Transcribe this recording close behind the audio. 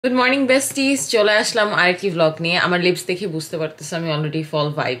Good morning besties, চলে আসলাম আরেকটি vlog নিয়ে। আমার লিপস দেখে বুঝতে পারতেছো আমি অলরেডি ফল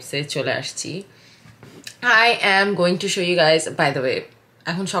ভাইবসে চলে আসছি। I am going to show you guys, by the way,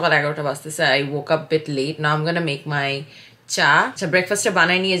 এখন সকাল 11টা বাজতেছে। I woke up a bit late. Now I'm gonna make my চা ব্রেকফাস্টটা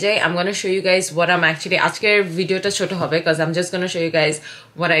বানাই নিয়ে যাই। I'm gonna show you guys what I'm actually, আজকের ভিডিওটা ছোট হবে because I'm just gonna show you guys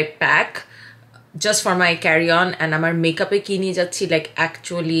what I pack just for my carry on and আমার মেকআপে কি নিয়ে যাচ্ছি, like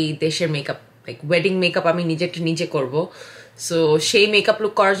actually দেশের মেকআপ, like wedding makeup আমি নিজে করব। সো সেই মেকআপ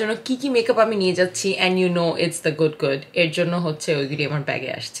লুক করার জন্য কি কি মেকআপ আমি নিয়ে যাচ্ছি and you know it's the good এর জন্য হচ্ছে ওইগুলি আমার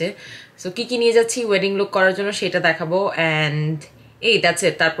ব্যাগে আসছে। সো কি কি নিয়ে যাচ্ছি ওয়েডিং লুক করার জন্য সেটা দেখাবো and এই that's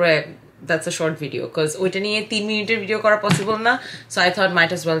it। তারপরে that's a short video because ওইটা নিয়ে 3 মিনিটের ভিডিও করা পসিবল না, so I thought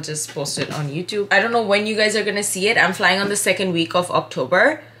might as well just post it on YouTube. I don't know when you guys are gonna see it. I'm flying on the second week of October,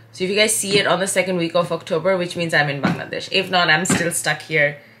 so if you guys see it on the second week of October, which means I'm in Bangladesh. If not, I'm still stuck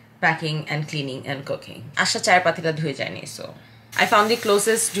here packing and cleaning and cooking. Asha chayar patila dhue jayni, so I found the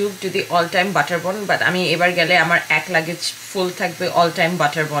closest dupe to the all-time Butterbon, but ami ebar gele amar ek luggage full thakbe all-time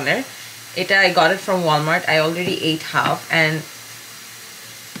Butterbon er. Eta I got it from Walmart. I already ate half and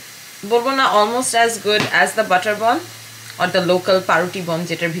bolbo na almost as good as the Butterbon or the local Paruti Bon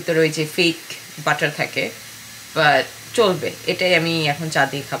jetar bhitore oy je fake butter thake, but cholbe etai ami ekhon cha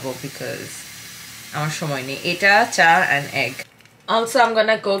diye khabo because amar shomoy nei. Eta cha and egg. Also, I'm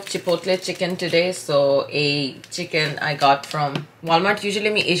gonna cook chipotle chicken today. So a chicken I got from Walmart.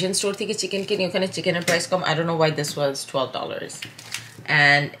 Usually me Asian store theke chicken kini, okhane chicken er price kom. I don't know why this was $12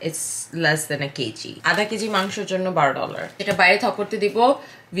 and it's less than a kg. আধা KG মাংসের জন্য $12। এটা বাইরে থক করতে দিব,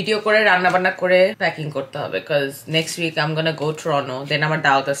 video করে রান্না বান্না করে প্যাকিং করতে হবে because next week I'm gonna go Toronto. Then আমার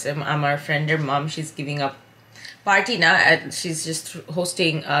দাওয়াত আছে। আমার ফ্রেন্ডের মম, she's giving up party na, she's just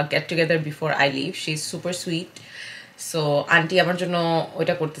hosting a get together before I leave. She's super sweet. So auntie আমার জন্য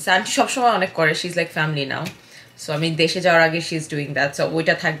ওইটা করতেছে। আন্টি সবসময় অনেক করে, she's like family now. So আমি দেশে যাওয়ার আগে she's doing that. So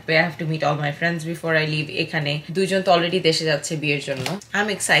ওইটা থাকবে। I have to meet all my friends before I leave. এখানে দুইজন তো অলরেডি দেশে যাচ্ছে বিয়ের জন্য। I'm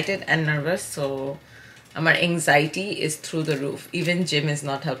excited and nervous, so আমার anxiety is through the roof. Even gym is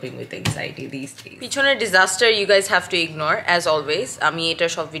not helping with anxiety these days. পিছনের disaster you guys have to ignore as always. আমি এটা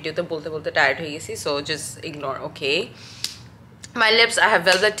সব ভিডিওতে বলতে বলতে টায়ার্ড হয়ে গেছি, so just ignore, okay? My lips, I have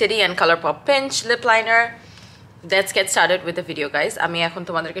Velvet Titty and ColourPop Pinch lip liner. Let's get started with the video guys. আমি এখন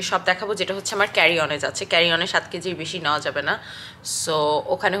তোমাদেরকে সব দেখাবো যেটা হচ্ছে আমার ক্যারি অনে যাচ্ছে। ক্যারি অনে 7 কেজির বেশি নেওয়া যাবে না, সো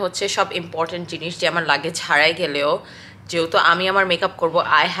ওখানে হচ্ছে সব ইম্পর্টেন্ট জিনিস যে আমার লাগেজ হারাই গেলেও যেহেতু আমি আমার মেকআপ করব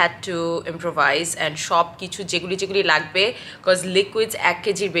I had to improvise and সব কিছু যেগুলি লাগবে বিকজ লিকুইডস 1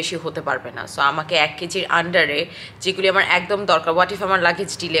 কেজির বেশি হতে পারবে না। সো আমাকে 1 কেজির আন্ডারে যেগুলি আমার একদম দরকার, হোয়াট ইফ আমার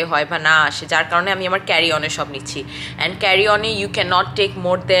লাগেজ ডিলে হয় বা না আসে, যার কারণে আমি আমার ক্যারি অনে সব নিচ্ছি। অ্যান্ড ক্যারি অনে you can not take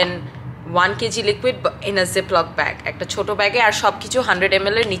more then 1 kg liquid in a Ziploc bag, একটা ছোট ব্যাগে, আর সব কিছু 100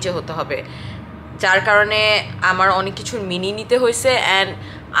 ml এর নিচে হতে হবে, যার কারণে আমার অনেক কিছুর মিনি নিতে হয়েছে।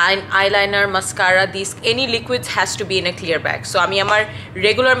 And eyeliner, mascara, this any liquids has to be in a clear bag. So আমি আমার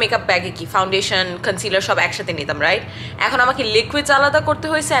রেগুলার মেকআপ ব্যাগে কি ফাউন্ডেশন, কনসিলার সব একসাথে নিতাম, রাইট? এখন আমাকে লিকুইডস আলাদা করতে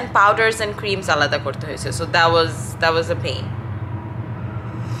হয়েছে অ্যান্ড পাউডার্স অ্যান্ড ক্রিমস আলাদা করতে হয়েছে। So that was a pain.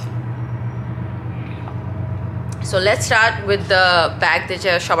 So let's start with the bag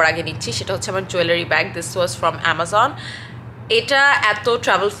যেটা সবার আগে নিচ্ছি, সেটা হচ্ছে আমার jewellery bag. This was from Amazon. এটা এত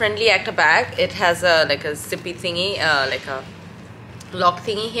ট্রাভেল ফ্রেন্ডলি একটা bag. It has a like a GP thingy, like a lock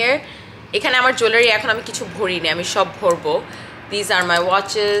thingy here. এখানে আমার জুয়েলারি এখন আমি কিছু ভরিনি, আমি সব ভরবো। This R my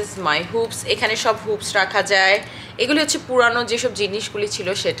watches, my hoops. এখানে সব হুপস রাখা যায়। এগুলি হচ্ছে পুরানো যেসব জিনিসগুলি ছিল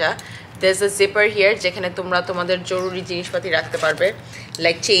সেটা। there's a zipper here যেখানে তোমরা তোমাদের জরুরি জিনিসপাতি রাখতে পারবে,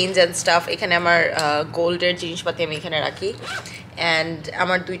 লাইক চেইনস অ্যান্ড স্টাফ। এখানে আমার গোল্ডের জিনিসপাতি আমি এখানে রাখি। অ্যান্ড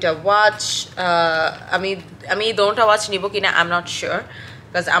আমার দুইটা ওয়াচ, আমি দোনোটা ওয়াচ নিব কিনা I am not sure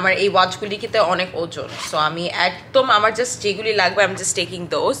because আমার এই ওয়াচগুলিতে অনেক ওজন। সো আমি একদম আমার জাস্ট যেগুলি লাগবে I am just taking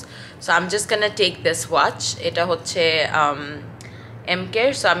those. So I am just can take this watch. এটা হচ্ছে এমকের।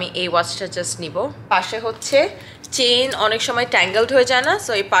 সো আমি এই ওয়াচটা জাস্ট নিব। পাশে হচ্ছে চেইন অনেক সময় ট্যাঙ্গলড হয়ে যায় না,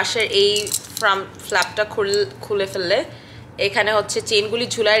 সো এই পাশের এই ফ্ল্যাপটা খুলে ফেললে এখানে হচ্ছে চেইনগুলি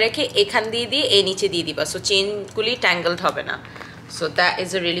ঝুলায় রেখে এখান দিয়ে এই নিচে দিয়ে দিবা, সো চেইনগুলি ট্যাঙ্গলড হবে না। So that is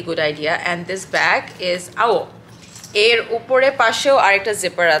a really good idea. And this bag is এর উপরে পাশেও আরেকটা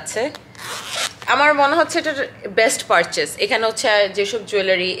জিপার আছে। আমার মনে হচ্ছে এটা বেস্ট পারচেস। এখানে হচ্ছে যেসব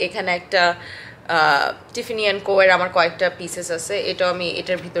জুয়েলারি, এখানে একটা টিফিনি অ্যান্ড কোয়ের আমার কয়েকটা পিসেস আছে, এটাও আমি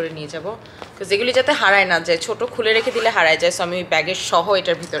এটার ভিতরে নিয়ে যাব বিকজ এগুলি যাতে হারায় না যায়। ছোটো খুলে রেখে দিলে হারায় যায়, সো আমি ওই ব্যাগের সহ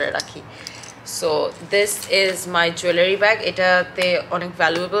এটার ভিতরে রাখি। So this is my jewellery bag. এটাতে অনেক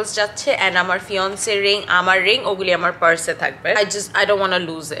ভ্যালুয়েবলস যাচ্ছে অ্যান্ড আমার ফিয়ন্সের রিং, আমার রিং, ওগুলি আমার পার্সে থাকবে। I don't want to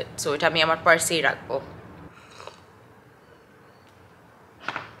lose it, so এটা আমি আমার পার্সেই রাখবো।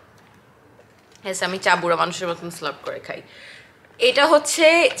 হ্যাঁ, আমি চা বুড়া মানুষের মতন স্লাপ করে খাই। এটা হচ্ছে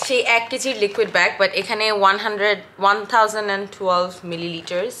সেই 1 কেজির লিকুইড ব্যাগ, বাট এখানে 1012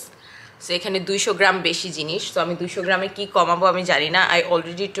 মিলিলিটার্স। সো এখানে 200 গ্রাম বেশি জিনিস। তো আমি 200 গ্রামে কি কমাবো আমি জানি না। I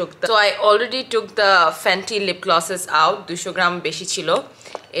already took the ফ্যান্টি lip গ্লসেস out. 200 গ্রাম বেশি ছিল।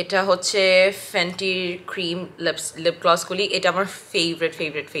 এটা হচ্ছে ফ্যান্টির ক্রিম লিপ গ্লসগুলি। এটা আমার ফেভারিট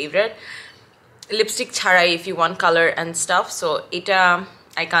লিপস্টিক ছাড়াই, if you want colour and staff. So এটা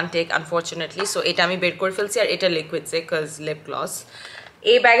I can't take unfortunately. So এটা আমি বের করে ফেলছি, আর এটা লিকুইডসে কজ লিপ গ্লস।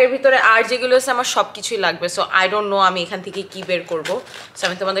 এই ব্যাগের ভিতরে আর যেগুলো আছে আমার সব কিছুই লাগবে। সো আই ডোন্ট নো আমি এখান থেকে কি বের করবো। সো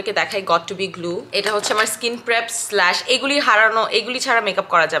আমি তোমাদেরকে দেখাই গট টু বি গ্লু। এটা হচ্ছে আমার স্কিন প্রেপ স্ল্যাশ এগুলি ছাড়া মেকআপ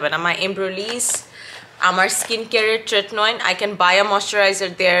করা যাবে না। মাই এমব্রোলিস, আমার স্কিন কেয়ারের ট্রেটনয়েন। I can buy a moisturiser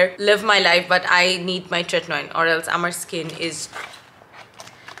there, leave my life, but I need my ট্রেটনয়েন or else আমার skin is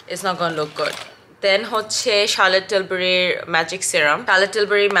not gone look good. দেন হচ্ছে শার্লট টিলবারির ম্যাজিক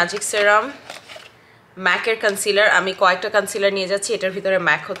সেরাম, ম্যাকের কনসিলার। আমি কয়েকটা কনসিলার নিয়ে যাচ্ছি, এটার ভিতরে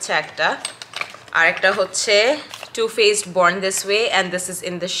ম্যাক হচ্ছে একটা, আর একটা হচ্ছে Too Faced Born This Way, and this is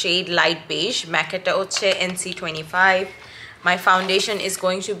in the shade light beige. ম্যাকেরটা হচ্ছে NC25. My foundation is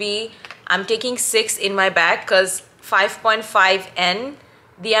going to be, I'm taking 6 in my bag because 5.5N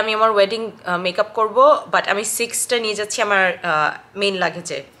দিয়ে আমি আমার ওয়েডিং মেকআপ করবো, বাট আমি 6টা নিয়ে যাচ্ছি আমার মেইন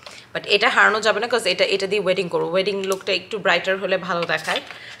লাগেজে। বাট এটা হারানো যাবে না বিকজ এটা দিয়ে ওয়েডিং করবো। ওয়েডিং লুকটা একটু ব্রাইটার হলে ভালো দেখায়,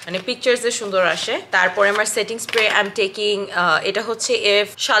 মানে পিকচার্সে সুন্দর আসে। তারপরে আমার setting spray I am taking, এটা হচ্ছে if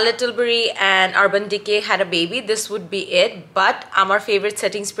Charlotte Tilbury and urban decay had a baby this would be it. But আমার ফেভারিট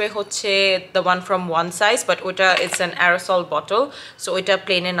সেটিং স্প্রে হচ্ছে the one from one size, but ওইটা it's an aerosol bottle. So ওইটা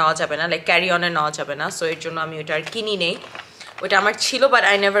প্লেনে নেওয়া যাবে না, লাইক ক্যারি অনে নেওয়া যাবে না। সো এর জন্য আমি ওইটা আর কিনি নেই। ওইটা আমার ছিল, but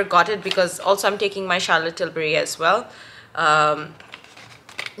I never got it because also I am taking my Charlotte Tilbury as well,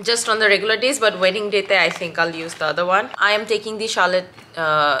 just on the regular days, but wedding day I think I'll use the other one. I am taking the Charlotte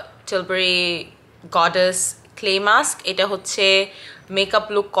Tilbury Goddess clay mask. এটা হচ্ছে makeup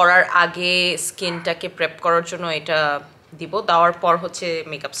look করার আগে স্কিনটাকে prep করার জন্য এটা দিব, দেওয়ার পর হচ্ছে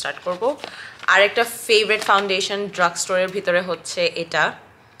মেকআপ স্টার্ট করব। আর একটা ফেভারিট ফাউন্ডেশন ড্রাগ স্টোরের ভিতরে হচ্ছে এটা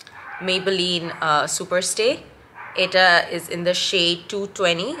Maybelline Superstay। এটা ইজ ইন দ্য শেড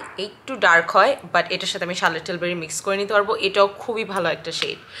 220, একটু ডার্ক হয়, বাট এটার সাথে আমি শার্লট টিলবারি মিক্স করে নিতে পারবো। এটাও খুবই ভালো একটা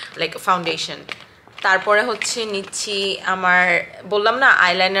শেড, লাইক ফাউন্ডেশন। তারপরে হচ্ছে নিচ্ছি আমার, বললাম না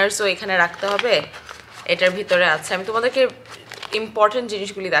আইলাইনার্সও এখানে রাখতে হবে, এটার ভিতরে আছে। আমি তোমাদেরকে ইম্পর্টেন্ট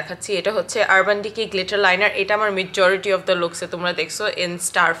জিনিসগুলি দেখাচ্ছি। এটা হচ্ছে আরবান ডিকে গ্লিটার লাইনার। এটা আমার মেজরিটি অফ দ্য লুকসে তোমরা দেখছো ইন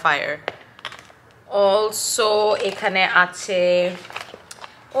স্টারফায়ার। অলসো এখানে আছে,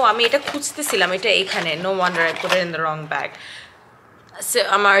 আমি এটা খুঁজতেছিলাম, এটা এখানে, no wonder I put it in the wrong bag.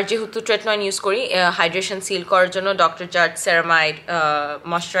 আমার যেহেতু ট্রেটনয়েন ইউজ করি হাইড্রেশন সিল করার জন্য, doctor জার্ট ceramide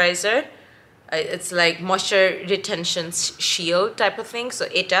moisturiser, it's like moisture retention shield type of thing. So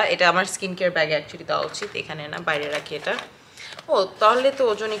এটা আমার স্কিন কেয়ার ব্যাগে অ্যাকচুয়ালি দেওয়া উচিত, এখানে না, বাইরে রাখি এটা। তাহলে তো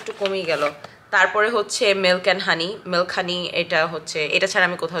ওজন একটু কমেই গেল। তারপরে হচ্ছে মিল্ক হানি, এটা ছাড়া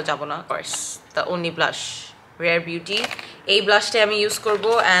আমি কোথাও যাব না। Course the only blush Rare Beauty, এই ব্লাশটা আমি ইউজ করব,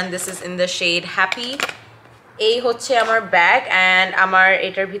 and this is in the shade happy. এই হচ্ছে আমার ব্যাগ, অ্যান্ড আমার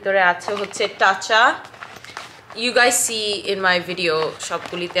এটার ভিতরে আছে হচ্ছে টাচা। You guys C in my video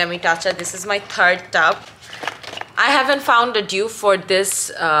সবগুলিতে আমি টাচা, this is my third tub. I haven't found a dupe for this,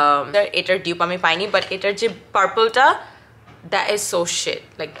 এটার ডিউপ আমি পাইনি, বাট এটার যে পার্পলটা, that is so sheet,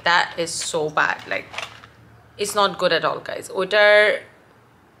 like that is so bad, like it's not good at all guys. ওইটার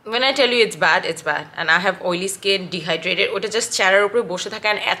when I tell you it's bad, and I have oily skin, dehydrated, ওটা just চেহারার উপরে বসে থাকে,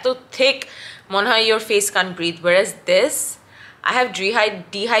 and এত thick মনে হয় your face can't breathe, whereas this I have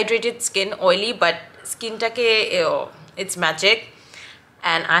dehydrated skin, oily, but skinটাকে it's magic,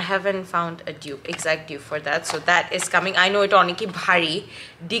 and I haven't found a exact dupe for that, so that is coming. I know এটা অনেকই ভারী,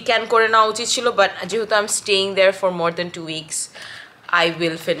 ডিক্যান করে নেওয়া উচিত ছিল, but যেহেতু I'm staying there for more than 2 weeks, I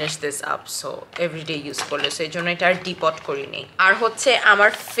will finish this up, so everyday use করলে, so এই জন্য এটা আর ডিপট করিনি। আর হচ্ছে আমার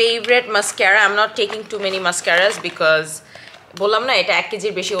favourite mascara, I'm not taking too many mascaras because বললাম না এটা 1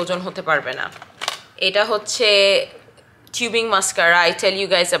 কেজির বেশি ওজন হতে পারবে না। এটা হচ্ছে tubing mascara, I tell you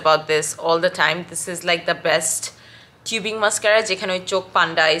guys about this all the time. This is like the best tubing mascara, যেখানে ওই চোখ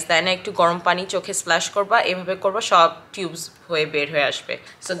পান্ডাইজ দেয় না, একটু গরম পানি চোখে স্প্ল্যাশ করবা, এভাবে করবা, সব টিউবস হয়ে বের হয়ে আসবে।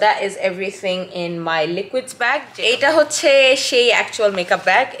 So that is everything in my liquids bag. এটা হচ্ছে সেই actual makeup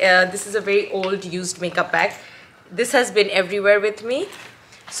bag. This is a very old used makeup bag. This has been everywhere with me.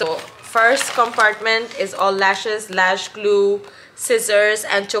 So first compartment is all lashes, ল্যাশ glue, scissors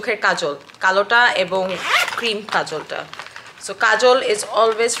and চোখের কাজল, কালোটা এবং cream কাজলটা। So kajal is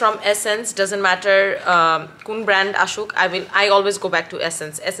always from Essence, doesn't matter kun brand ashuk, I always go back to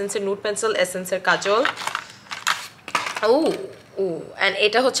Essence. Essence nude pencil, Essence kajal. Ooh, and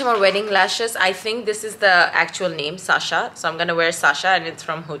এটা হচ্ছে আমার wedding lashes. I think this is the actual name, Sasha. So I'm gonna wear Sasha and it's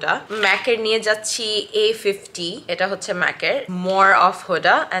from Huda. MAC এর নিয়ে যাচ্ছি A50. এটা হচ্ছে MAC এর. More of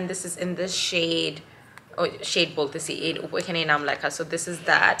Huda and this is in this shade. Oh, shade বলতেছি এর এখানে নাম লেখা. So this is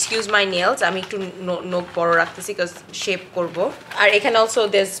that. Excuse my nails. আমি একটু নোক বড় রাখতেছি cuz shape করব. আর এখানে also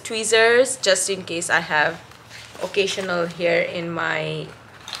there's tweezers just in case I have occasional hair in my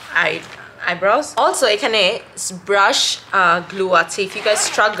eyebrows. Also এখানে brush glue আছে if you guys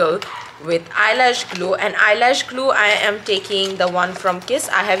struggle with eyelash glue. And eyelash glue I am taking the one from Kiss.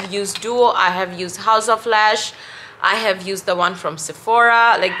 I have used Duo, I have used House of Lash, I have used the one from Sephora,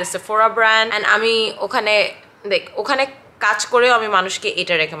 like the Sephora brand. And আমি ওখানে কাজ করেও আমি মানুষকে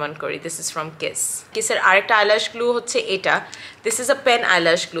এটা recommend করি. This is from Kiss. Kissের আরেকটা eyelash glue হচ্ছে এটা. This is a pen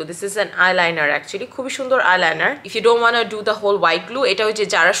eyelash glue. This is an eyeliner actually. খুবই সুন্দর eyeliner. If you don't want to do the whole white glue, এটা হচ্ছে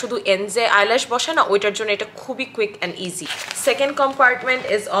যারা শুধু ends-এ eyelash বসে না ওইটার জন্য এটা খুবই quick and easy. Second compartment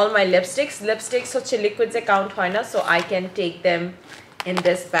is all my lipsticks. Lipsticks হচ্ছে liquids-এ count হয় না, so I can take them in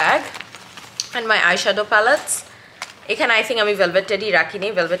this bag. And my eyeshadow palettes. এখানে I think আমি Velvet Teddy রাখিনি,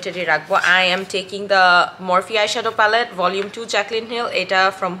 Velvet Teddy রাখবো. I am taking the Morphe eyeshadow palette, volume 2 Jaclyn Hill, এটা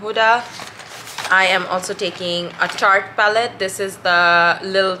from Huda. I am also taking a Tarte palette. This is the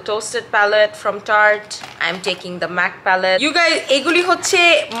Little Toasted palette from Tarte. I'm taking the MAC palette. You guys, এগুলি হচ্ছে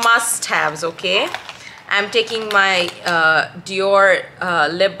must haves, okay? I'm taking my Dior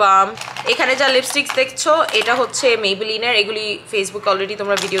lip balm. এখানে যা লিপস্টিক্স দেখছো এটা হচ্ছে Maybelline এর. এগুলি Facebook already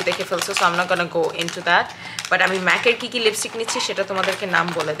তোমরা ভিডিও দেখে ফেলছো, so I'm not gonna go into that. But আমি MAC এর কি লিপস্টিক নিচ্ছি সেটা তোমাদেরকে নাম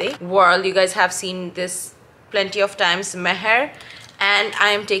বলে দেই. Whirl, you guys have seen this plenty of times. Meher. And I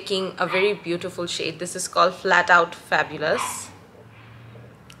am taking a very beautiful shade. This is called Flat Out Fabulous.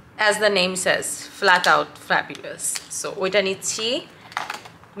 As the name says, Flat Out Fabulous. So ওইটা নিচ্ছি.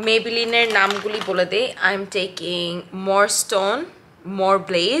 Maybelline এর নামগুলি বলে দেই. I am taking More Stone, More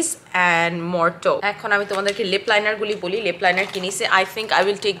Blaze and More Taupe. এখন আমি তোমাদেরকে lip liner গুলি বলি. লিপ লাইনার কিনেছি. I think I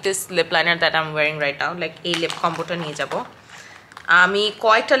will take this lip liner that I'm wearing right now. Like এই লিপ কম্বোটা নিয়ে যাব. আমি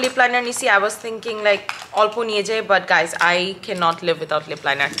কয়েকটা লিপ লাইনার নিছি. I was thinking like অল্প নিয়ে যাই, but guys I cannot live without lip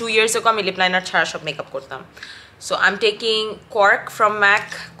liner. 2 years ago আমি লিপ লাইনার ছাড়া সব মেকআপ করতাম. So I'm taking Cork from MAC.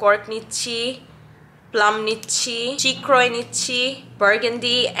 Cork নিচ্ছি, Plum নিচ্ছি, Chicroy নিচ্ছি,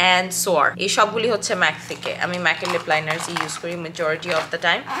 Burgundy and Soar. এই সবগুলি হচ্ছে MAC থেকে. আমি MAC এর লিপ লাইনারস ইউজ করি majority of the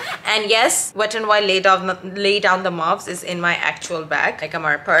time. And yes, Wet n Wild lay down the mauves is in my actual bag, like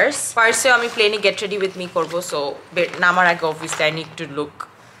আমার purse. Purse আমি plain get ready with me করব, so নামার আগে obviously I need to look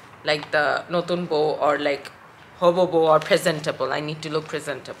like the নতুন বউ or like hobo বউ or presentable. I need to look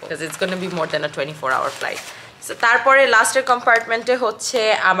presentable because it's going to be more than a 24-hour flight. So তারপরে লাস্টের কম্পার্টমেন্টে হচ্ছে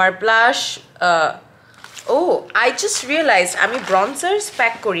আমার blush. Oh, I just realized আমি bronzers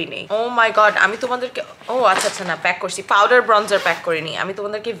pack করিনি. Oh my god, আমি তোমাদেরকে আচ্ছা না প্যাক করছি. পাউডার ব্রঞ্জার প্যাক করিনি. আমি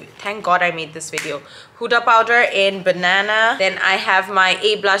তোমাদেরকে thank god I made this video. Huda powder in banana. Then I have my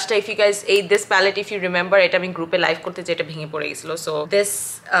blushটা. If you guys this palette, if you remember, এটা আমি গ্রুপে লাইভ করতে যেটা ভেঙে পড়ে গেছিল. So this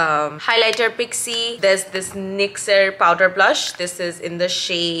highlighter Pixie. There's this NYXের powder blush. This is in the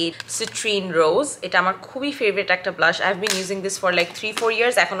shade Citrine Rose. এটা আমার খুবই ফেভারিট একটা blush. I've been using this for like 3-4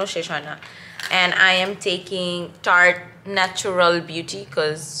 years. এখনো শেষ হয় না. And I am taking Tarte Natural Beauty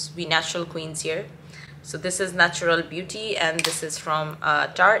because we natural queens here. So this is Natural Beauty and this is from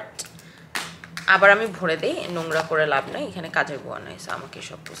Tarte. আবার আমি ভরে দেই, নোংরা করে লাভ নাই, এখানে কাজের বুয়া নাই, so আমাকে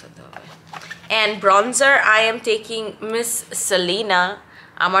সব বোঝাতে হবে. And bronzer I am taking Miss Selena,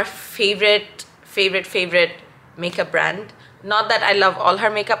 আমার favorite makeup brand. Not that I love all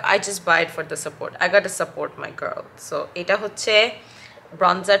her makeup, I just buy it for the support. I gotta support my girl. So এটা হচ্ছে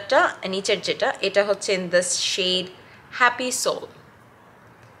ব্রঞ্জারটা, নিচের যেটা এটা হচ্ছে in this shade Happy Soul,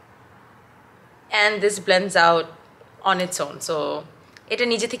 and this blends out on its own. So এটা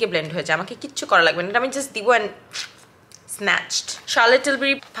নিজে থেকে blend হয়ে যায়, আমাকে কিচ্ছু করা লাগবে না, এটা আমি জাস্ট দিব and snatched. Charlotte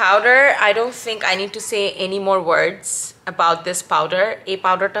Tilbury powder, I don't think I need to say any more words about this powder. এই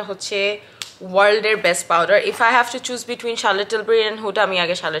পাউডারটা হচ্ছে world এর best powder. If I have to choose between Charlotte Tilbury and Huda, আমি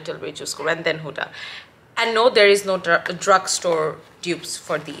আগে Charlotte Tilbury choose করব and then Huda. And no, there is no drugstore dupes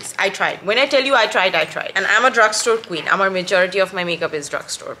for these. I tried. When I tell you I tried. And I'm a drugstore queen. Our majority of my makeup is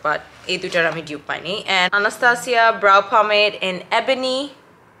drugstore, but এই দুইটার আমি dupe পাইনি. And Anastasia brow pomade in Ebony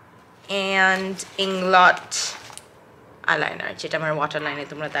and Inglot eyeliner, যেটা আমার waterline-এ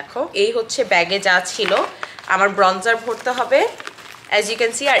তোমরা দেখো. এই হচ্ছে ব্যাগে যা ছিল. আমার ব্রঞ্জার ভরতে হবে as you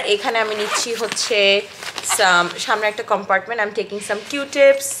can see. আর এখানে আমি নিচ্ছি হচ্ছে সামনে একটা compartment. I'm taking some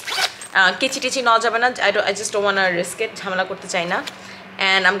Q-tips. কেচি টেচি নেওয়া যাবে না, I just don't want to risk it, ঝামেলা করতে চাই না.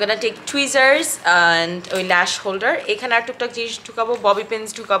 And I'm gonna take tweezers and ওই lash holder. এখানে আর টুকটাক জিনিস ঢুকাবো, bobby pins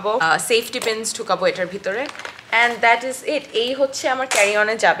ঢুকাবো, safety pins ঢুকাবো এটার ভিতরে. and that is it. এই হচ্ছে আমার ক্যারি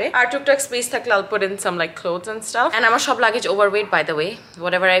অনে যাবে, আর টুকটাক স্পেস থাকলে I'll put in some like clothes and stuff. And আমার সব luggage overweight, by the way.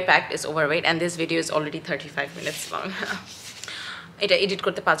 Whatever I packed is overweight, and this video is already 35 minutes long. এটা এডিট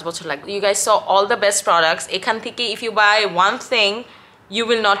করতে 5 বছর লাগবে. You guys saw all the best products. এখান থেকে if you buy one thing, you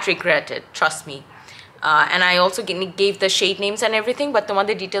will not regret it. Trust me. And I also gave the shade names and everything, but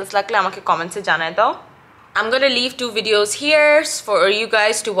তোমাদের details লাগলে আমাকে comments এ জানায় দাও. I'm gonna leave 2 videos here for you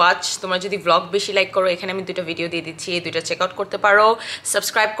guys to watch. তোমরা যদি vlog বেশি like করো, এখানে আমি 2টা ভিডিও দিয়ে দিচ্ছি, 2টা চেক আউট করতে পারো।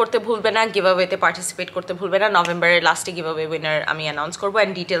 সাবস্ক্রাইব করতে ভুলবে না, গিভঅ্যাওয়েতে পার্টিসিপেট করতে ভুলবে না। নভেম্বরের লাস্টে গিভঅ্যাওয়ে উইনার আমি অ্যানাউন্স করবো,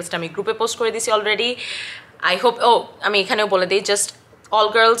 অ্যান্ড ডিটেলসটা আমি গ্রুপে পোস্ট করে দিয়েছি অলরেডি। আই হোপ আমি এখানেও বলে দিই, জাস্ট অল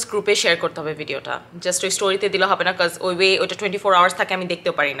গার্লস গ্রুপে শেয়ার করতে হবে ভিডিওটা, জাস্ট ওই স্টোরিতে দিলে হবে না, কাজ ওইটা 24 আওয়ার্স থাকে, আমি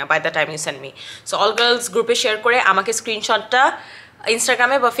দেখতেও পারি না by the time you send me. So all girls গ্রুপে শেয়ার করে আমাকে স্ক্রিনশটটা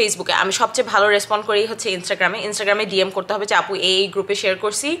ইনস্টাগ্রামে বা ফেসবুকে, আমি সবচেয়ে ভালো রেসপন্ড করি হচ্ছে ইনস্টাগ্রামে ডিএম করতে হবে যে আপু এই গ্রুপে শেয়ার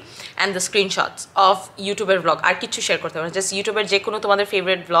করছি, অ্যান্ড দ্য স্ক্রিনশটস অফ ইউটিউবের ব্লগ, আর কিছু শেয়ার করতে হবে না, জাস্ট ইউটিউবের যে কোনো তোমাদের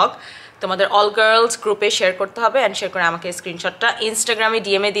ফেভারিট ব্লগ তোমাদের অল গার্লস গ্রুপে শেয়ার করতে হবে, অ্যান্ড শেয়ার করে আমাকে স্ক্রিনশটটা ইনস্টাগ্রামে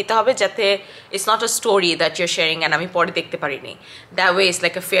ডিএমে দিতে হবে, যাতে it's not a story that your sharing and আমি পরে দেখতে পারিনি। That way is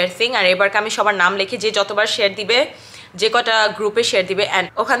like a fair thing. আর এবারকে আমি সবার নাম লিখে, যে যতবার শেয়ার দিবে, যে কটা গ্রুপে শেয়ার দিবে, অ্যান্ড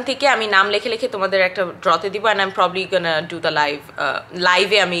ওখান থেকে আমি নাম লিখে তোমাদের একটা ড্রতে দিব, and I am probably gonna do the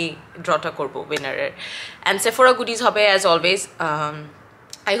লাইভে আমি ড্রটা করবো উইনারের, অ্যান্ড সেফোরা গুডিজ হবে as always.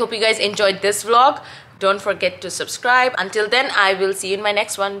 I hope you guys enjoyed this vlog. Don't forget to subscribe. Until then, I will see you in my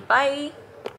next one. Bye.